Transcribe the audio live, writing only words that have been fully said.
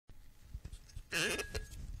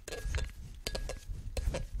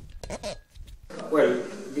Well,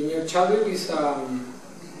 Vinedo Chadwick is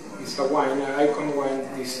a wine, an icon wine.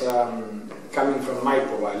 Is coming from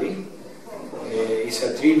Maipo Valley. It's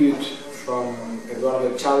a tribute from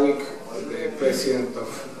Errazuriz Chadwick, the president of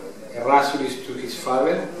Errazuriz, to his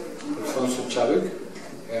father, Alfonso Chadwick,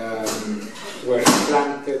 where he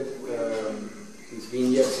planted his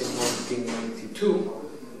vineyards in 1992.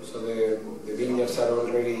 So the vineyards are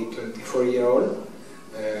already 24-year-old.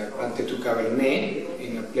 Planted to Cabernet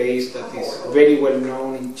in a place that is very well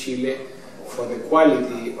known in Chile for the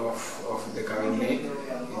quality of the Cabernet.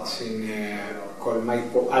 It's called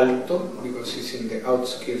Maipo Alto because it's in the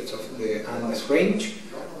outskirts of the Andes range,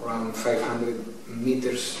 around 500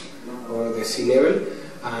 meters over the sea level,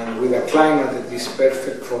 and with a climate that is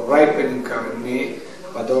perfect for ripening Cabernet,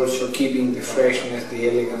 but also keeping the freshness, the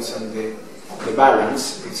elegance, and the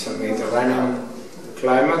balance. It's a Mediterranean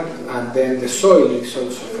climate, and then the soil is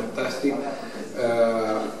also fantastic.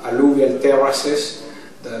 Alluvial terraces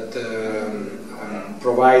that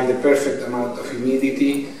provide the perfect amount of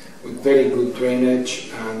humidity with very good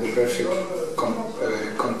drainage and the perfect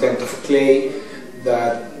content of clay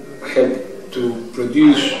that help to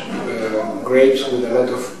produce grapes with a lot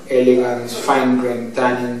of elegance, fine-grained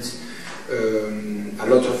tannins, a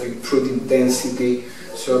lot of fruit intensity.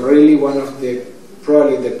 So really one of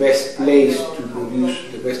probably the best place to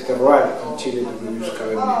produce, the best terroir in Chile to produce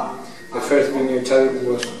Cabernet. The first Vinedo Chadwick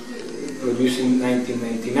was produced in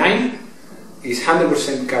 1999. It's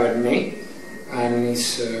 100% Cabernet and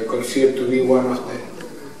is considered to be one of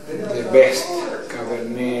the best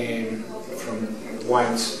Cabernet from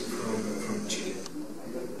wines